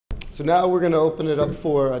So now we're going to open it up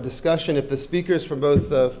for a discussion. If the speakers from both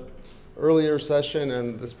the earlier session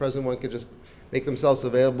and this present one could just make themselves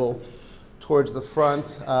available towards the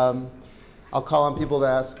front. I'll call on people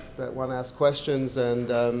that want to ask questions,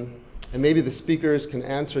 and maybe the speakers can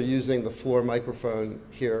answer using the floor microphone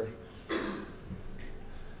here.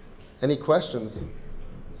 Any questions?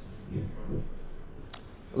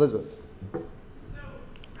 Elizabeth. So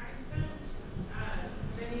I spent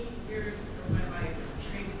many years of my life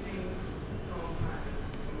tracing soul side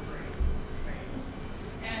in the brain, right?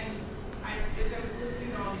 And as I was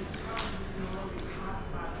listening to all these talks and all these hot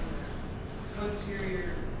spots in the posterior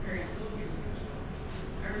perisylvian region,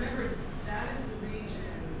 I remember that is the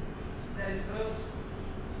region that is both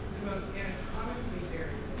the most anatomically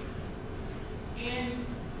variable and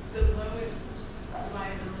the lowest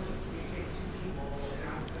reliability. So you take two people and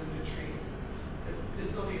ask them to trace the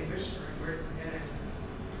Sylvian Wishbone, where's the head?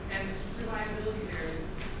 And the reliability there is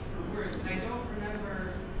the worst. And I don't remember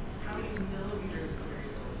how many millimeters of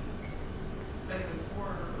variability, but it was 4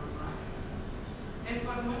 or 5. And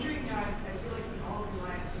so I'm wondering now, I feel like we all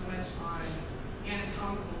rely so much on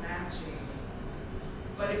anatomical matching,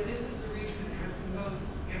 but if this is the region that has the most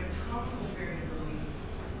anatomical variability,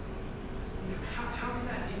 how can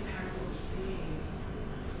that impact what we're seeing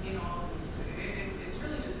in all of these? It's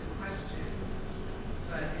really just a question,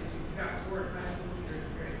 but if you've got 4 or 5 millimeters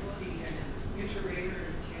of variability and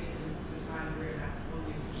interrators can't even decide where that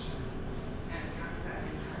solution and how can that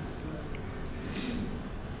impact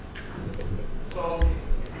So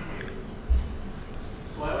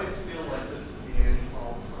I always feel like this is the Annie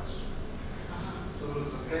Hall question. So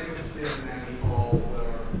there's a famous scene in Annie Hall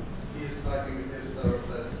where he's talking to his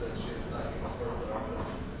therapist and she's talking to her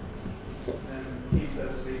therapist. And he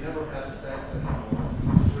says, we never have sex anymore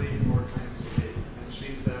 3-4 times a week. And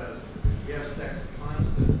she says, we have sex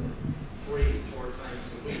constantly 3-4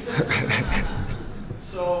 times a week.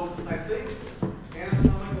 So I think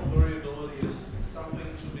anatomical variability is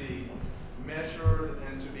something to be measured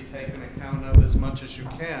and to be taken account of as much as you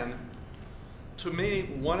can. To me,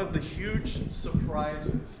 one of the huge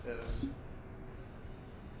surprises is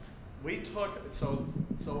we took, so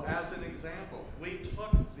as an example, we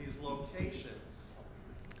took these locations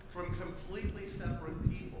from completely separate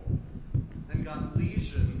people and got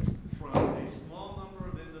lesions from a small number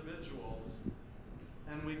of individuals,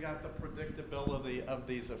 and we got the predictability of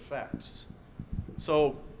these effects.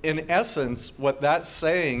 So in essence, what that's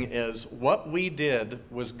saying is what we did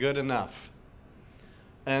was good enough.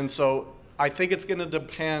 And so I think it's going to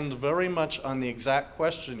depend very much on the exact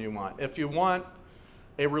question you want. If you want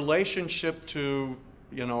a relationship to,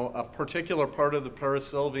 a particular part of the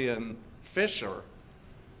perisylvian fissure,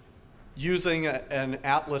 using an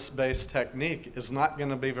atlas-based technique is not going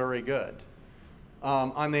to be very good.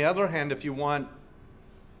 On the other hand, if you want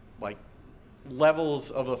like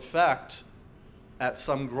levels of effect at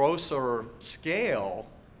some grosser scale,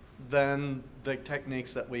 then the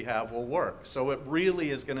techniques that we have will work. So it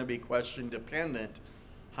really is going to be question dependent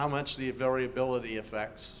how much the variability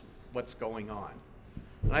affects what's going on.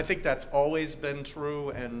 And I think that's always been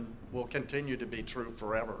true and will continue to be true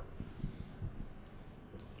forever.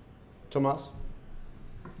 Thomas?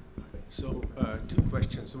 So 2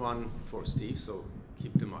 questions, one for Steve, so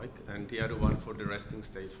keep the mic, and the other one for the resting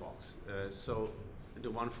state folks. So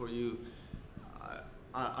the one for you,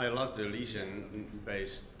 I love the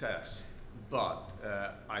lesion-based test, but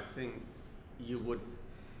I think you would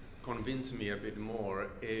convince me a bit more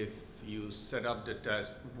if you set up the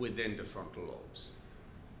test within the frontal lobes,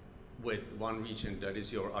 with one region that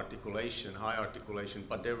is your articulation, high articulation,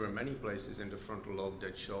 but there were many places in the frontal lobe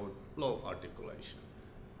that showed low articulation.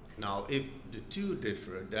 Now, if the two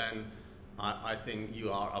differ, then I think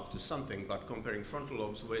you are up to something, but comparing frontal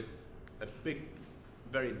lobes with a big,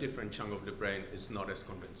 very different chunk of the brain is not as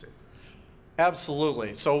convincing.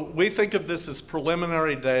 Absolutely. So we think of this as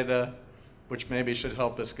preliminary data, which maybe should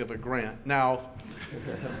help us give a grant. Now,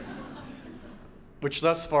 which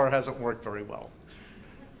thus far hasn't worked very well.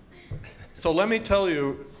 So let me tell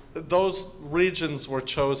you, those regions were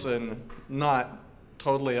chosen not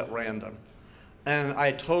totally at random. And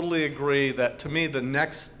I totally agree that, to me, the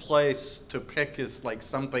next place to pick is like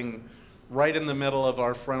something right in the middle of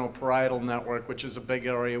our frontal-parietal network, which is a big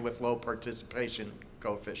area with low participation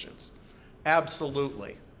coefficients.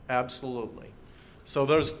 Absolutely, absolutely. So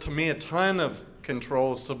there's, to me, a ton of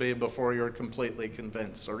controls to be before you're completely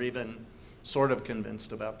convinced or even sort of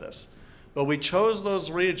convinced about this. But we chose those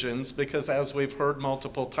regions because, as we've heard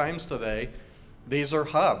multiple times today, these are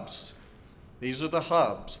hubs. These are the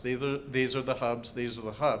hubs. These are the hubs. These are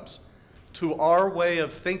the hubs. To our way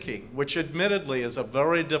of thinking, which admittedly is a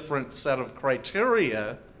very different set of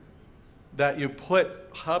criteria that you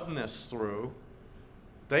put hubness through,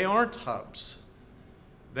 they aren't hubs.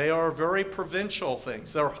 They are very provincial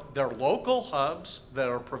things. They're local hubs, that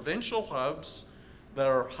are provincial hubs, that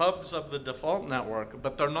are hubs of the default network,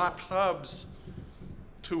 but they're not hubs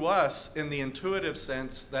to us in the intuitive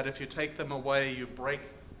sense that if you take them away, you break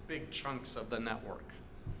big chunks of the network.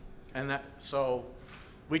 And so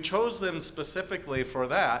we chose them specifically for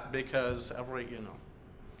that because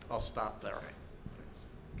I'll stop there.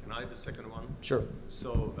 Can I the second one? Sure.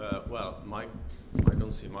 So, well, Mike, I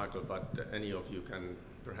don't see Michael, but any of you can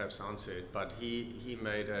perhaps answer it. But he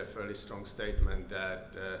made a fairly strong statement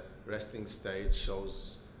that resting state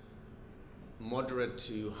shows moderate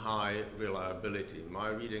to high reliability. My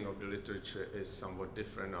reading of the literature is somewhat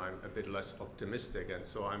different. I'm a bit less optimistic, and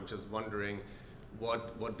so I'm just wondering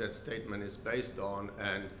what that statement is based on,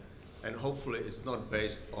 and hopefully it's not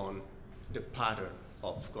based on the pattern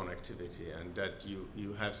of connectivity, and that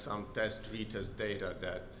you have some retest data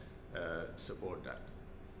that support that.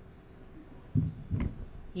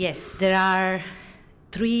 Yes, there are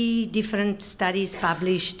 3 different studies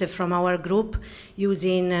published from our group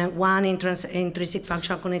using one intrinsic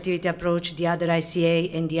functional connectivity approach, the other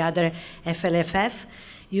ICA, and the other FLFF,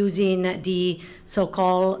 using the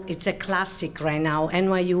so-called, it's a classic right now,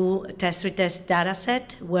 NYU test-retest data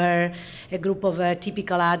set, where a group of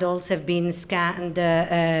typical adults have been scanned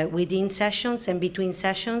within sessions and between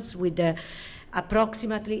sessions with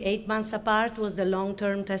approximately 8 months apart was the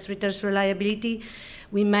long-term test-retest reliability.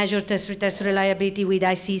 We measure test-retest reliability with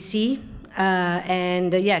ICC,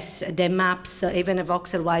 and yes, the maps, even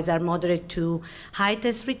voxel-wise, are moderate to high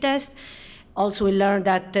test-retest. Also, we learned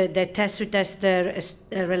that the test-retest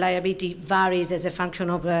reliability varies as a function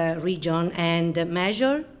of region and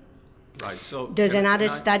measure. Right. So there's another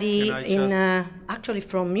study actually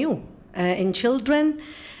from you in children,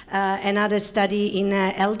 another study in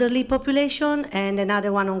elderly population, and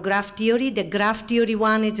another one on graph theory. The graph theory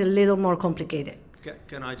one is a little more complicated.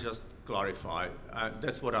 Can I just clarify?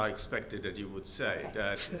 That's what I expected that you would say,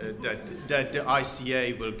 that the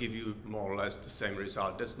ICA will give you more or less the same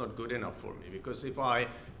result. That's not good enough for me, because if I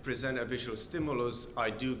present a visual stimulus,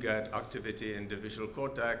 I do get activity in the visual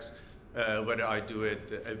cortex. Whether I do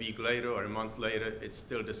it a week later or a month later, it's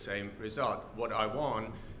still the same result. What I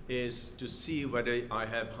want is to see whether I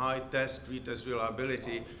have high retest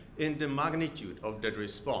reliability in the magnitude of that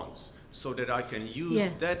response, so that I can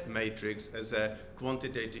use that matrix as a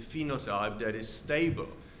quantitative phenotype that is stable,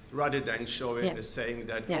 rather than showing saying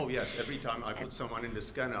that, oh yes, every time I put someone in the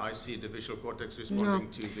scanner, I see the visual cortex responding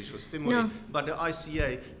to visual stimuli. But the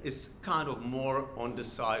ICA is kind of more on the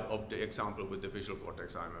side of the example with the visual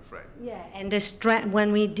cortex, I'm afraid. Yeah, and the strength,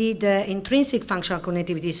 when we did intrinsic functional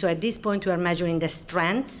connectivity, so at this point we are measuring the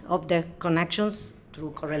strengths of the connections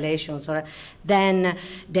through correlations, then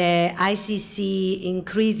the ICC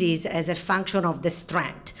increases as a function of the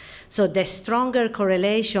strength. So the stronger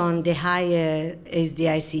correlation, the higher is the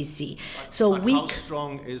ICC. But how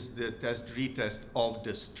strong is the retest of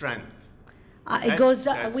the strength? It goes.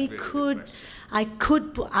 After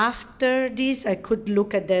this, I could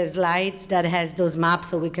look at the slides that has those maps,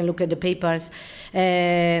 so we can look at the papers,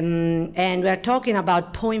 and we are talking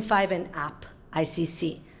about 0.5 and up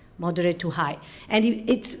ICC. Moderate to high, and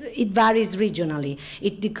it varies regionally.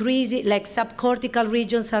 It decreases, like subcortical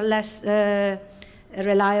regions are less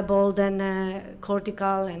reliable than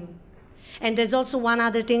cortical, and there's also one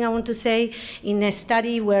other thing I want to say. In a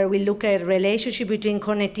study where we look at relationship between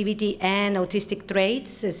connectivity and autistic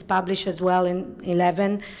traits, it's published as well in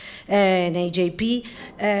 11 in AJP.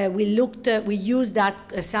 We used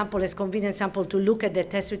that sample as convenient sample to look at the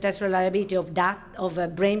test-retest reliability of a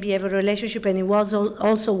brain behavior relationship, and it was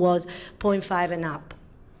also was 0.5 and up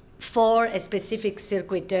for a specific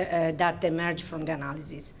circuit that emerged from the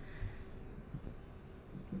analysis.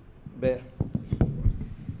 Bear.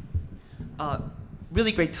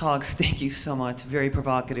 Really great talks. Thank you so much. Very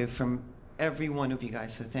provocative from every one of you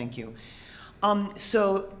guys, so thank you.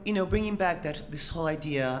 So, bringing back this whole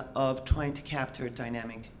idea of trying to capture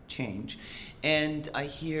dynamic change. And I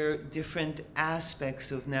hear different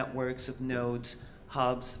aspects of networks, of nodes,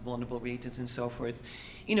 hubs, vulnerable regions, and so forth,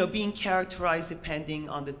 being characterized depending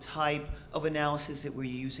on the type of analysis that we're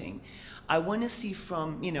using. I want to see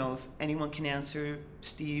from, if anyone can answer,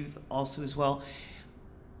 Steve also as well,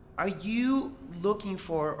 are you looking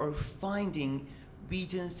for or finding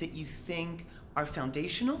regions that you think are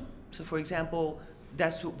foundational? So for example,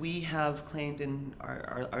 that's what we have claimed in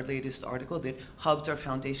our latest article, that hubs are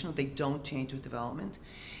foundational, they don't change with development.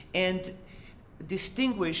 And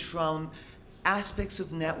distinguish from aspects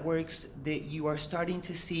of networks that you are starting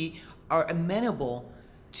to see are amenable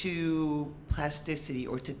to plasticity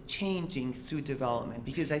or to changing through development?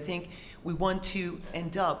 Because I think we want to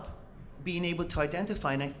end up being able to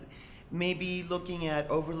identify, and maybe looking at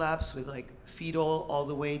overlaps with like fetal all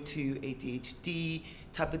the way to ADHD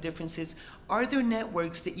type of differences. Are there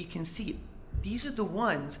networks that you can see? These are the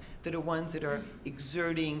ones that are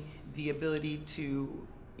exerting the ability to,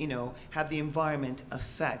 you know, have the environment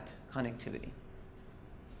affect connectivity.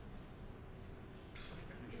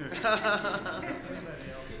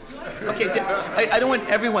 Okay, I don't want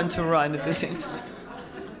everyone to run at the same time.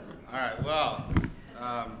 All right, well,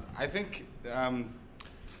 I think,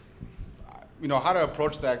 you know, how to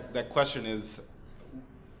approach that question is,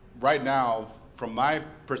 right now, from my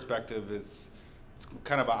perspective, it's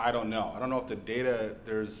kind of a I don't know. I don't know if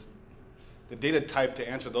there's the data type to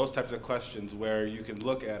answer those types of questions where you can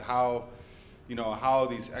look at how, you know, how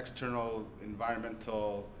these external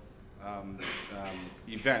environmental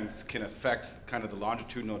events can affect kind of the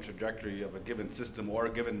longitudinal trajectory of a given system or a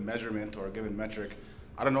given measurement or a given metric.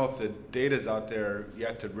 I don't know if the data's out there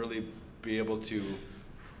yet to really be able to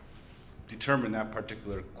determine that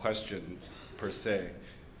particular question per se.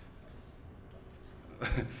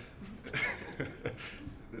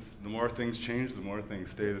 The more things change, the more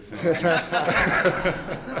things stay the same.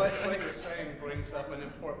 What you're saying brings up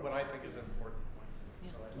what I think is an important point.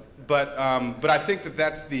 So But I think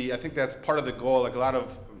that's part of the goal. Like a lot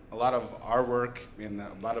of our work and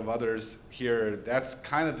a lot of others here. That's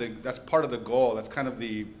part of the goal. That's kind of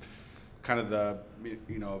the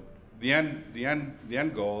you know, the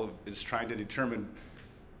end goal is trying to determine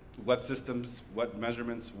what systems, what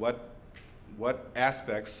measurements, what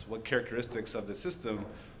aspects, what characteristics of the system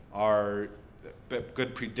are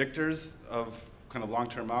good predictors of kind of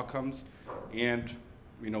long-term outcomes, and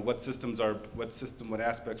you know what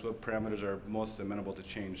aspects, what parameters are most amenable to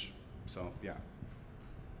change. So yeah.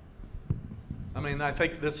 I mean, I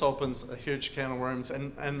think this opens a huge can of worms,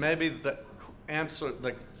 and maybe the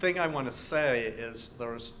thing I want to say is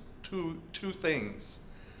there's two things.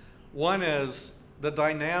 One is the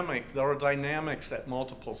dynamics. There are dynamics at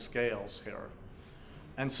multiple scales here.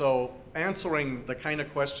 And so answering the kind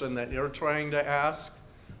of question that you're trying to ask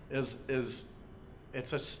it's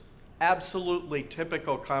a absolutely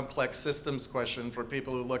typical complex systems question for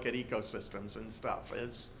people who look at ecosystems and stuff.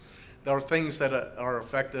 There are things that are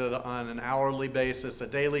affected on an hourly basis, a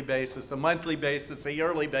daily basis, a monthly basis, a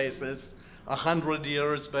yearly basis, 100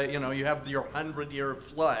 years, but you know, you have your 100-year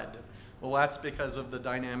flood. Well, that's because of the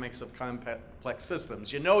dynamics of complex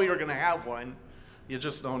systems. You know you're going to have one, you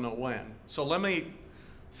just don't know when. So let me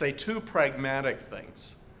say two pragmatic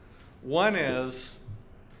things. One is,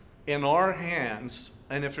 in our hands,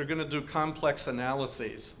 and if you're going to do complex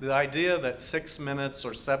analyses, the idea that 6 minutes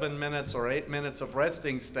or 7 minutes or 8 minutes of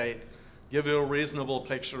resting state give you a reasonable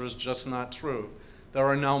picture is just not true. There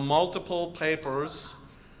are now multiple papers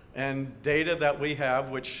and data that we have,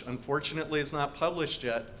 which unfortunately is not published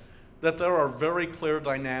yet, that there are very clear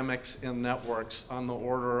dynamics in networks on the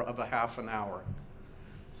order of a half an hour.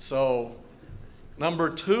 So, number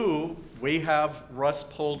two, we have Russ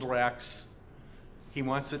Poldrak's, he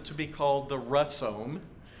wants it to be called the Russome.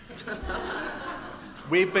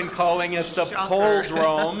 We've been calling it the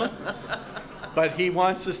Poldrome, but he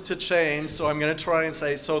wants us to change, so I'm going to try and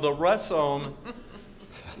say, so the Russome,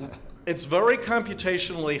 it's very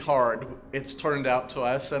computationally hard, it's turned out to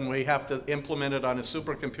us, and we have to implement it on a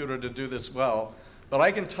supercomputer to do this well. But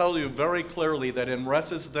I can tell you very clearly that in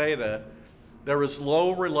Russ's data, there is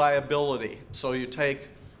low reliability. So you take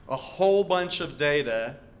a whole bunch of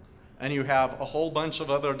data, and you have a whole bunch of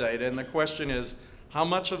other data, and the question is, how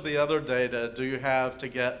much of the other data do you have to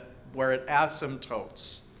get where it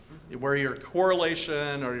asymptotes, where your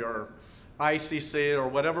correlation or your ICC or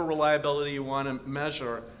whatever reliability you want to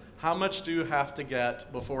measure, how much do you have to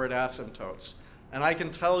get before it asymptotes? And I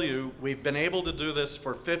can tell you, we've been able to do this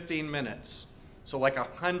for 15 minutes. So like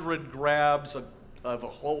 100 grabs of a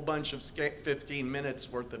whole bunch of 15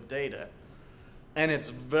 minutes worth of data. And it's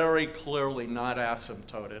very clearly not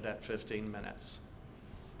asymptoted at 15 minutes.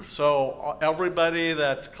 So everybody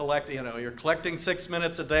that's collecting, you know, you're collecting 6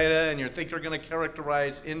 minutes of data and you think you're going to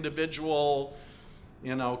characterize individual,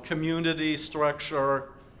 you know, community structure.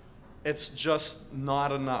 It's just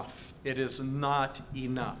not enough. It is not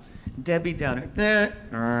enough. Debbie Downer. Could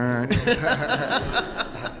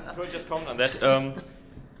I just comment on that?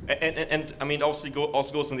 And I mean, it also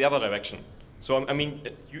goes in the other direction. So I mean,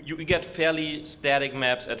 you get fairly static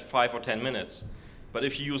maps at 5 or 10 minutes. But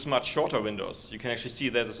if you use much shorter windows, you can actually see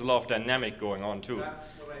that there's a lot of dynamic going on too. That's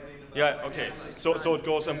what I mean about yeah. Okay. So it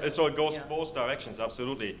goes both directions.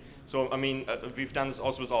 Absolutely. So I mean, we've done this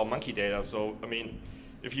also with our monkey data. So I mean,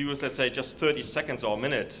 if you use, let's say, just 30 seconds or a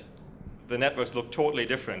minute, the networks look totally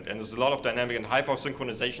different. And there's a lot of dynamic and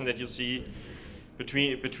hyper-synchronization that you see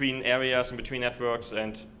between areas and between networks.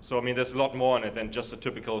 And so, I mean, there's a lot more in it than just a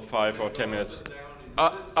typical 5 or 10 minutes.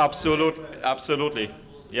 Absolutely.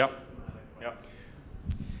 Yep. Yep.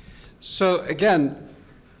 So again,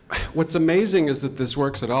 what's amazing is that this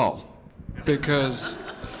works at all, because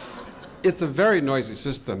it's a very noisy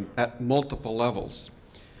system at multiple levels.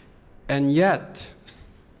 And yet,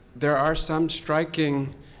 there are some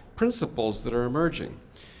striking principles that are emerging.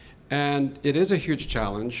 And it is a huge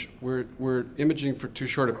challenge. We're imaging for too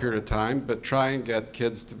short a period of time, but try and get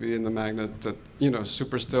kids to be in the magnet,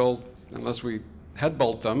 super still, unless we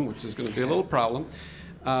headbolt them, which is going to be a little problem,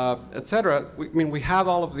 et cetera. We have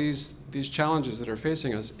all of these challenges that are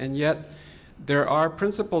facing us, and yet there are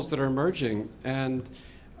principles that are emerging. And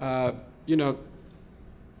Bea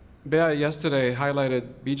yesterday highlighted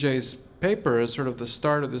BJ's paper as sort of the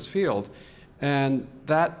start of this field. And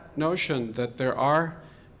that notion that there are,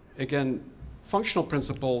 again, functional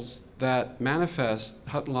principles that manifest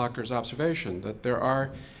Huttenlocher's observation, that there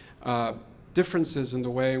are differences in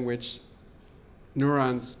the way in which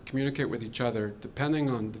neurons communicate with each other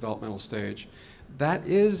depending on developmental stage, that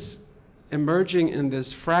is emerging in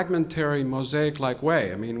this fragmentary, mosaic-like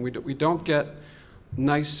way. I mean, we don't get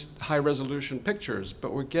nice high-resolution pictures,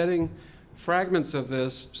 but we're getting fragments of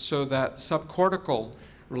this so that subcortical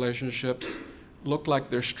relationships look like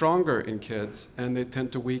they're stronger in kids, and they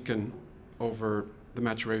tend to weaken over the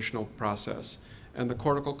maturational process. And the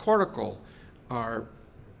cortical are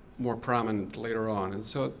more prominent later on. And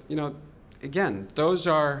so, again, those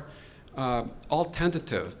are all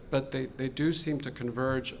tentative, but they do seem to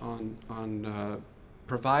converge on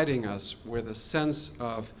providing us with a sense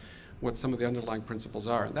of what some of the underlying principles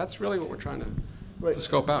are. And that's really what we're trying to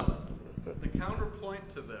scope out. The counterpoint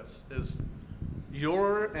to this is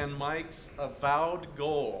your and Mike's avowed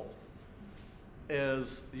goal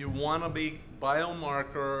is you want to be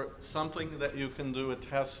biomarker, something that you can do a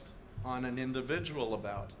test on an individual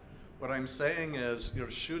about. What I'm saying is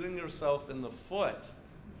you're shooting yourself in the foot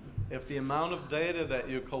if the amount of data that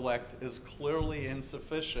you collect is clearly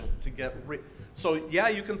insufficient to get so yeah,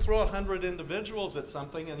 you can throw 100 individuals at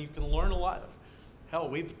something and you can learn a lot. Hell,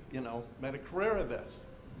 we've made a career of this.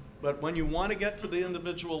 But when you want to get to the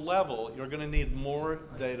individual level, you're going to need more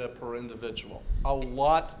data per individual. A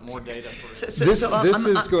lot more data per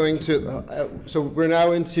individual. So we're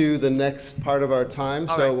now into the next part of our time.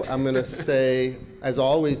 So I'm going to say, as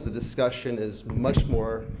always, the discussion is much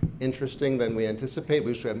more interesting than we anticipate.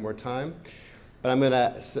 We wish we had more time. But I'm going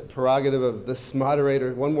to, prerogative of this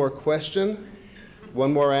moderator, one more question,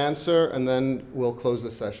 one more answer, and then we'll close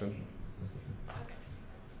the session.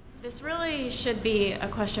 This really should be a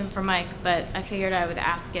question for Mike, but I figured I would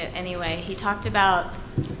ask it anyway. He talked about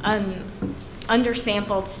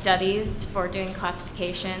undersampled studies for doing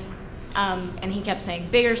classification, and he kept saying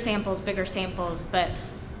bigger samples, but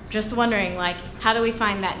just wondering, how do we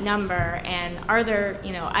find that number? And are there,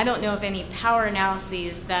 I don't know of any power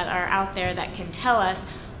analyses that are out there that can tell us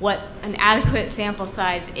what an adequate sample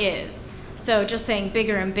size is. So just saying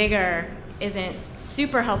bigger and bigger isn't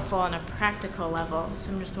super helpful on a practical level.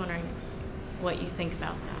 So I'm just wondering what you think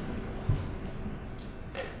about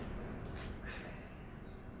that.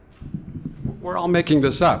 We're all making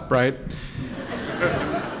this up, right?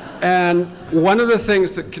 And one of the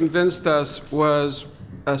things that convinced us was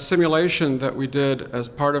a simulation that we did as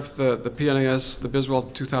part of the PNAS, the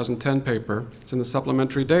Biswell 2010 paper. It's in the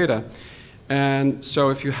supplementary data. And so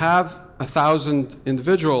if you have 1,000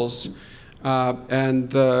 individuals, and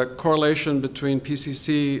the correlation between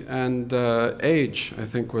PCC and age, I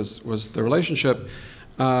think, was the relationship,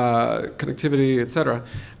 connectivity, et cetera.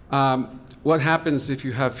 What happens if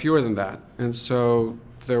you have fewer than that? And so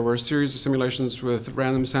there were a series of simulations with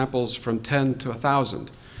random samples from 10 to 1,000.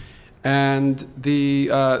 And the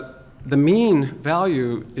mean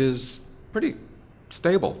value is pretty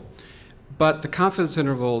stable, but the confidence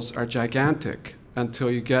intervals are gigantic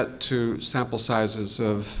until you get to sample sizes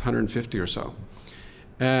of 150 or so.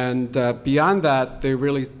 And beyond that, they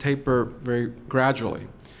really taper very gradually.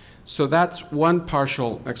 So that's one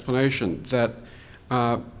partial explanation, that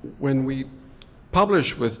when we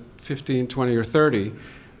publish with 15, 20, or 30,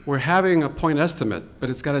 we're having a point estimate, but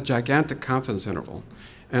it's got a gigantic confidence interval.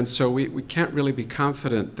 And so we can't really be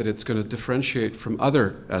confident that it's going to differentiate from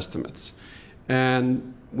other estimates.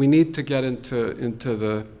 And we need to get into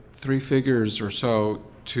the 3 figures or so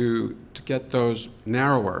to get those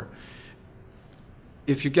narrower.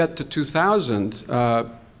 If you get to 2,000,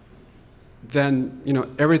 then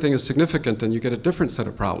everything is significant and you get a different set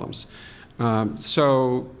of problems.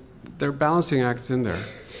 So there are balancing acts in there.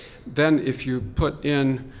 Then if you put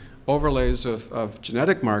in overlays of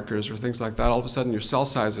genetic markers or things like that, all of a sudden your cell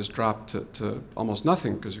sizes drop to almost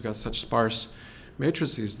nothing because you've got such sparse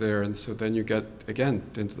matrices there, and so then you get, again,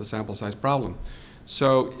 into the sample size problem.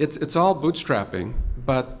 So it's all bootstrapping,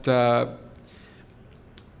 but to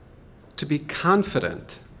be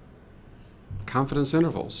confident, confidence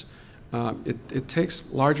intervals, it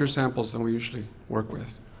takes larger samples than we usually work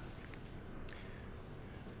with.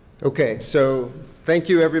 Okay, so thank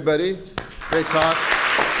you, everybody. Great talks.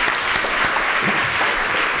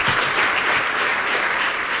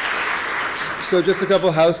 So just a couple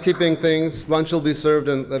housekeeping things. Lunch will be served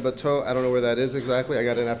in Le Bateau. I don't know where that is exactly. I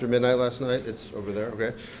got in after midnight last night. It's over there,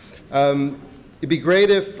 okay. It'd be great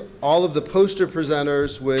if all of the poster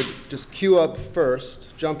presenters would just queue up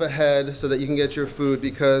first, jump ahead so that you can get your food,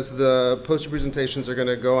 because the poster presentations are going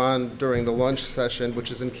to go on during the lunch session, which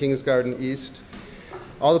is in Kings Garden East.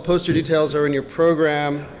 All the poster details are in your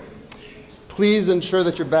program. Please ensure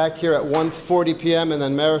that you're back here at 1:40 p.m. and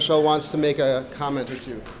then Marichal wants to make a comment or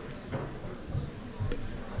two.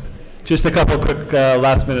 Just a couple of quick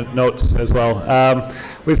last-minute notes as well.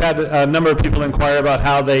 We've had a number of people inquire about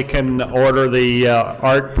how they can order the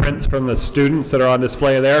art prints from the students that are on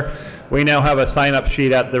display there. We now have a sign-up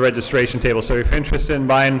sheet at the registration table, so if you're interested in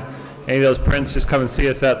buying any of those prints, just come and see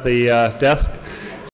us at the desk.